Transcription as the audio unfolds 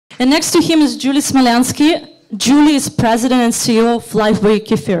And next to him is Julie Smolyansky. Julie is president and CEO of Lifeway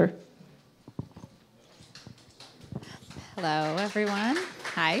Kefir. Hello, everyone.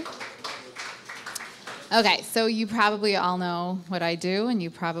 Hi. Okay, so you probably all know what I do, and you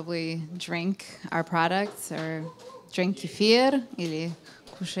probably drink our products or drink kefir, или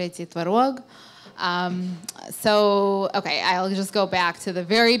кушайте творог. Okay, I'll just go back to the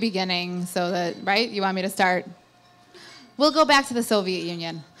very beginning so that, right, you want me to start? We'll go back to the Soviet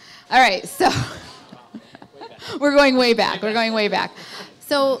Union. All right, so we're going way back. We're going way back.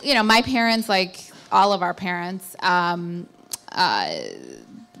 So, you know, my parents, like all of our parents,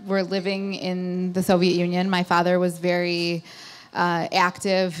 were living in the Soviet Union. My father was very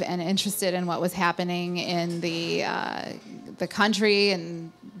active and interested in what was happening in the country and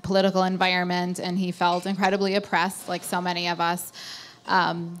political environment, and he felt incredibly oppressed, like so many of us.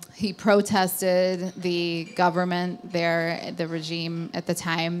 He protested the government there, the regime at the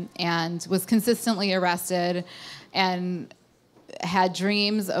time, and was consistently arrested, and had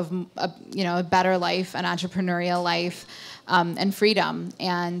dreams of a better life, an entrepreneurial life, and freedom.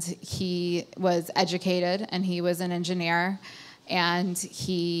 And he was educated, and he was an engineer. And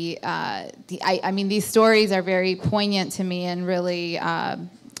he, I mean, these stories are very poignant to me and really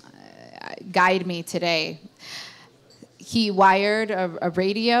guide me today. He wired a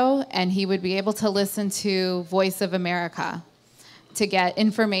radio, and he would be able to listen to Voice of America to get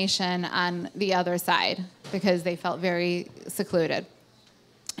information on the other side because they felt very secluded.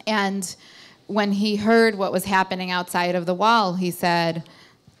 And when he heard what was happening outside of the wall, he said,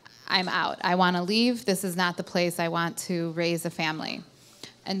 I'm out. I want to leave. This is not the place I want to raise a family.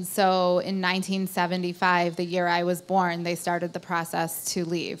 And so in 1975, the year I was born, they started the process to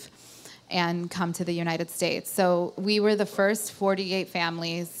leave and come to the United States. So we were the first 48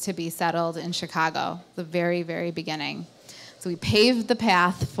 families to be settled in Chicago, the very, very beginning. So we paved the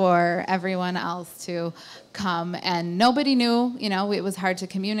path for everyone else to come, and nobody knew, you know, it was hard to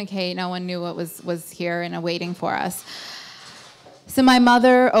communicate. No one knew what was here and awaiting for us. So my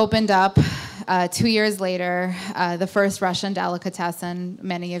mother opened up 2 years later the first Russian delicatessen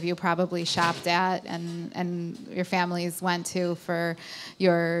many of you probably shopped at and your families went to for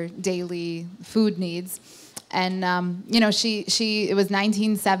your daily food needs. And you know, it was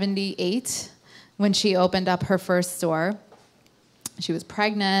 1978 when she opened up her first store. She was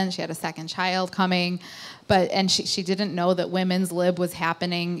pregnant, she had a second child coming, and she didn't know that women's lib was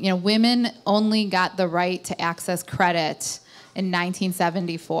happening. You know, women only got the right to access credit in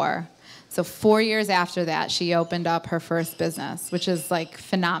 1974. So 4 years after that, she opened up her first business, which is like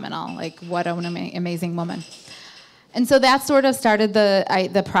phenomenal. Like, what an amazing woman. And so that sort of started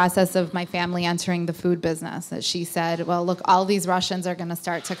the process of my family entering the food business. That she said, well, look, all these Russians are going to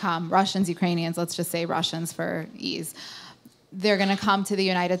start to come. Russians, Ukrainians, let's just say Russians for ease. They're going to come to the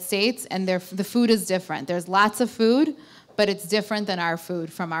United States, and the food is different. There's lots of food, but it's different than our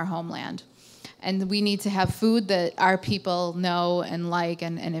food from our homeland. And we need to have food that our people know and like,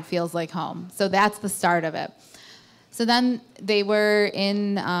 and it feels like home. So that's the start of it. So then they were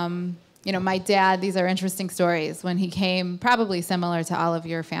in, you know, my dad, these are interesting stories. When he came, probably similar to all of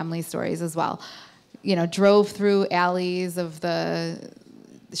your family stories as well, you know, drove through alleys of the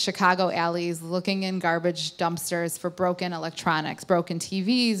Chicago alleys, looking in garbage dumpsters for broken electronics, broken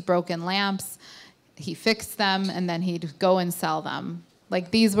TVs, broken lamps. He fixed them, and then he'd go and sell them. Like,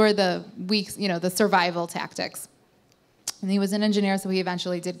 these were the weeks, you know, the survival tactics. And he was an engineer, so he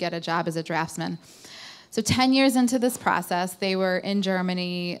eventually did get a job as a draftsman. So 10 years into this process, they were in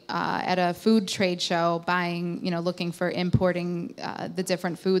Germany at a food trade show, buying, you know, looking for importing the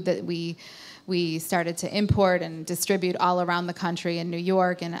different food that we started to import and distribute all around the country, in New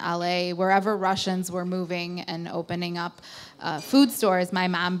York and LA, wherever Russians were moving and opening up food stores. My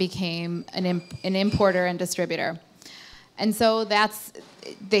mom became an importer and distributor. And so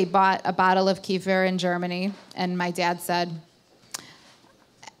they bought a bottle of kefir in Germany, and my dad said,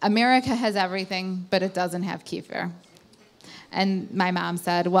 America has everything, but it doesn't have kefir. And my mom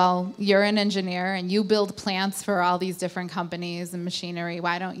said, well, you're an engineer, and you build plants for all these different companies and machinery.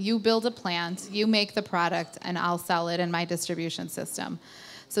 Why don't you build a plant, you make the product, and I'll sell it in my distribution system.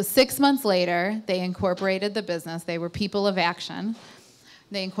 So 6 months later, they incorporated the business. They were people of action.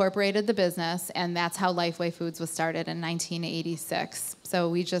 They incorporated the business, and that's how Lifeway Foods was started in 1986. So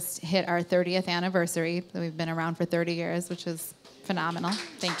we just hit our 30th anniversary. We've been around for 30 years, which is phenomenal.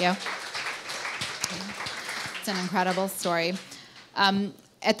 Thank you. It's an incredible story.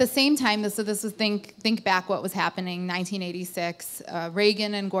 At the same time, so this was think back what was happening, 1986.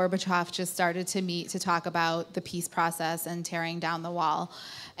 Reagan and Gorbachev just started to meet to talk about the peace process and tearing down the wall.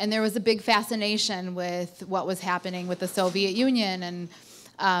 And there was a big fascination with what was happening with the Soviet Union, and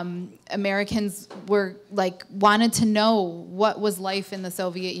Americans were like wanted to know what was life in the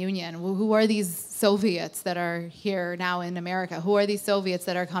Soviet Union. Who are these Soviets that are here now in America? Who are these Soviets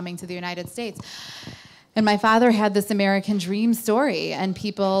that are coming to the United States? And my father had this American dream story, and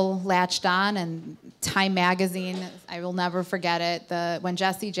people latched on. And Time magazine, I will never forget it. When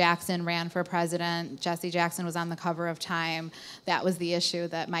Jesse Jackson ran for president, Jesse Jackson was on the cover of Time. That was the issue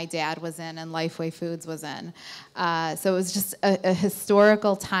that my dad was in and Lifeway Foods was in. So it was just a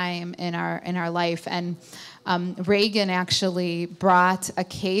historical time in our life. And Reagan actually brought a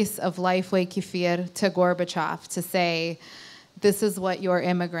case of Lifeway Kefir to Gorbachev to say, "This is what your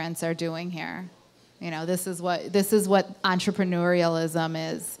immigrants are doing here. You know, this is what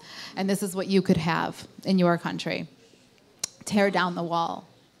entrepreneurialism is, and this is what you could have in your country. Tear down the wall.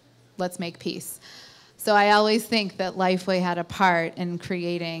 Let's make peace." So I always think that Lifeway had a part in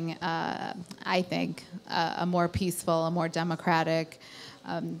creating, I think, a more peaceful, a more democratic,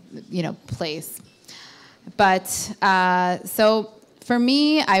 place. But so for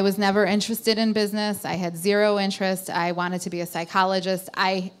me, I was never interested in business. I had zero interest. I wanted to be a psychologist.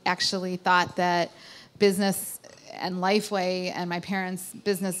 I actually thought that business and Lifeway and my parents'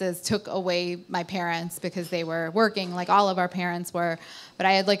 businesses took away my parents because they were working like all of our parents were. But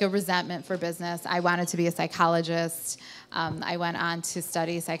I had like a resentment for business. I wanted to be a psychologist. I went on to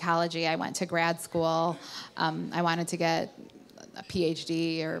study psychology. I went to grad school. I wanted to get a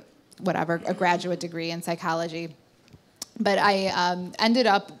PhD or whatever, a graduate degree in psychology. But I ended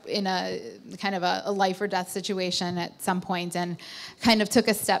up in a kind of a life or death situation at some point, and kind of took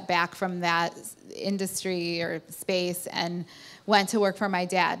a step back from that industry or space and went to work for my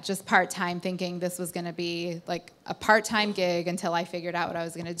dad, just part-time, thinking this was going to be like a part-time gig until I figured out what I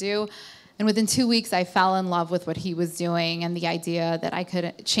was going to do. And within 2 weeks, I fell in love with what he was doing and the idea that I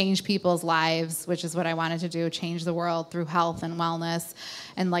could change people's lives, which is what I wanted to do, change the world through health and wellness,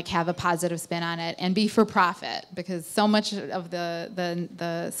 and like have a positive spin on it, and be for profit, because so much of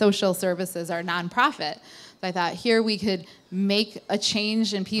the social services are nonprofit. So I thought here we could make a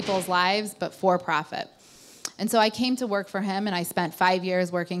change in people's lives, but for profit. And so I came to work for him, and I spent 5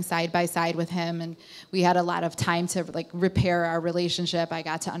 years working side by side with him, and we had a lot of time to like repair our relationship. I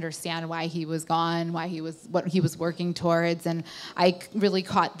got to understand why he was gone, what he was working towards, and I really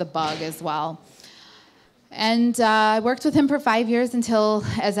caught the bug as well. And I worked with him for 5 years until,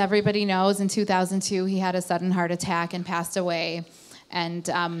 as everybody knows, in 2002 he had a sudden heart attack and passed away. And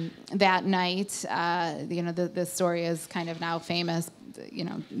that night, the story is kind of now famous.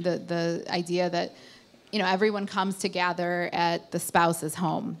 The idea that everyone comes to gather at the spouse's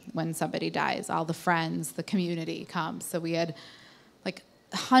home when somebody dies. All the friends, the community comes. So we had like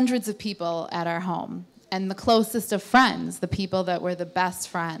hundreds of people at our home. And the closest of friends, the people that were the best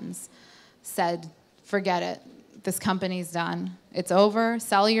friends, said, "Forget it. This company's done. It's over.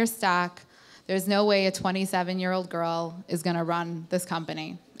 Sell your stock. There's no way a 27-year-old girl is going to run this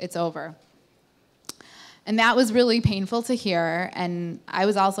company. It's over." And that was really painful to hear, and I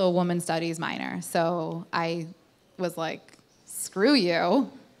was also a women's studies minor, so I was like, screw you,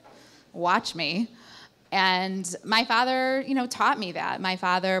 watch me. And my father, taught me that. My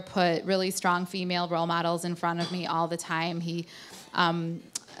father put really strong female role models in front of me all the time. He,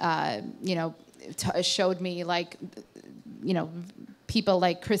 showed me like, people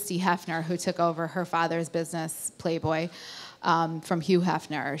like Christy Hefner, who took over her father's business, Playboy, from Hugh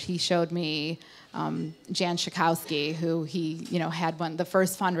Hefner. He showed me Jan Schakowsky, who he, had the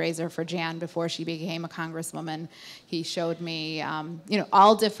first fundraiser for Jan before she became a congresswoman. He showed me,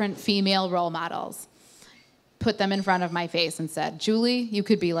 all different female role models, put them in front of my face and said, "Julie, you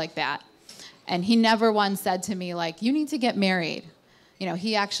could be like that." And he never once said to me, like, "You need to get married."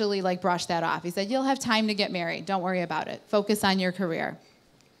 He actually like brushed that off. He said, "You'll have time to get married. Don't worry about it. Focus on your career."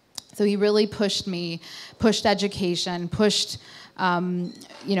 So he really pushed me, pushed education, pushed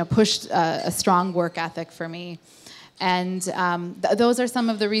a strong work ethic for me. And those are some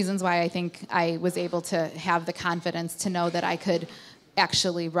of the reasons why I think I was able to have the confidence to know that I could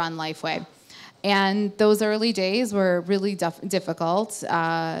actually run Lifeway. And those early days were really difficult.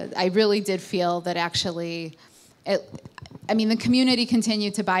 I really did feel that actually, the community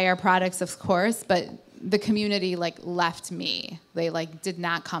continued to buy our products, of course, but the community left me. They did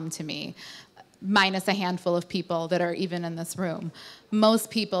not come to me, minus a handful of people that are even in this room.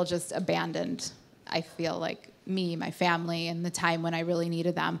 Most people just abandoned, I feel like, me, my family, and the time when I really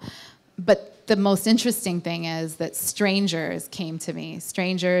needed them. But the most interesting thing is that strangers came to me,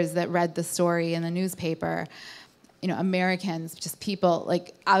 strangers that read the story in the newspaper, Americans, just people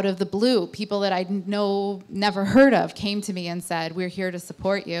out of the blue, people that I'd never heard of, came to me and said, "We're here to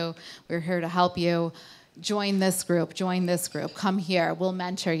support you. We're here to help you. join this group, come here, we'll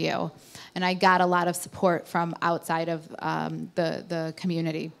mentor you. And I got a lot of support from outside of the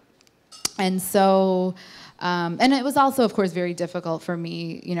community. And so, and it was also, of course, very difficult for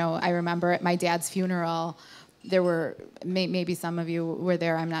me. You know, I remember at my dad's funeral, there were, maybe some of you were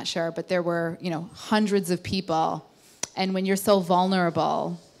there, I'm not sure, but there were, you know, hundreds of people. And when you're so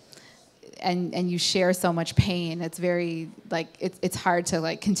vulnerable and you share so much pain, it's very, like, it's hard to,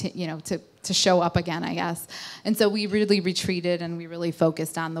 like, continue, you know, to show up again, I guess. And so we really retreated and we really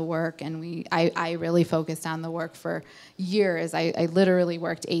focused on the work, and I really focused on the work for years. I literally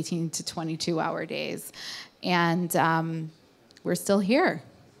worked 18 to 22-hour days. And we're still here.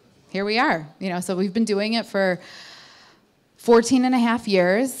 Here we are. You know, so we've been doing it for 14 and a half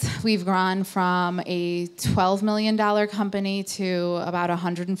years. We've gone from a $12 million company to about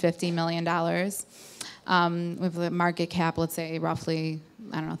 $150 million. We have a market cap, let's say roughly,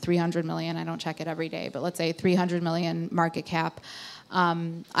 I don't know, 300 million. I don't check it every day, but let's say 300 million market cap.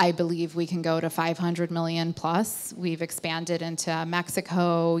 I believe we can go to 500 million plus. We've expanded into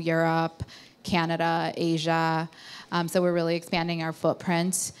Mexico, Europe, Canada, Asia. So we're really expanding our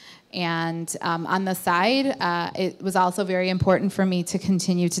footprint. And on the side, it was also very important for me to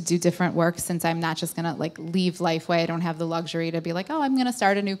continue to do different work, since I'm not just gonna, like, leave Lifeway. I don't have the luxury to be like, oh, I'm gonna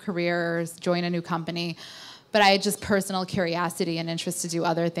start a new career or join a new company. But I had just personal curiosity and interest to do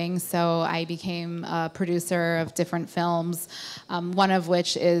other things, so I became a producer of different films, one of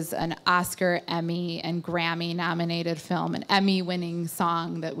which is an Oscar, Emmy, and Grammy-nominated film, an Emmy-winning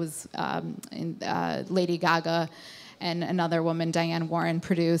song that was Lady Gaga and another woman, Diane Warren,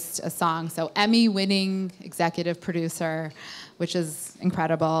 produced a song. So Emmy-winning executive producer, which is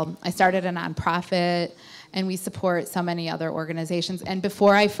incredible. I started a nonprofit, and we support so many other organizations. And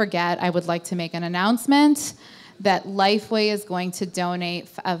before I forget, I would like to make an announcement that Lifeway is going to donate,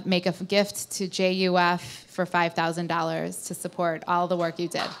 make a gift to JUF for $5,000 to support all the work you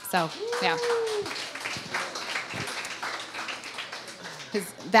did. So, yeah.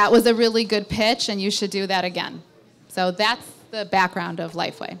 That was a really good pitch, and you should do that again. So that's the background of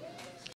Lifeway.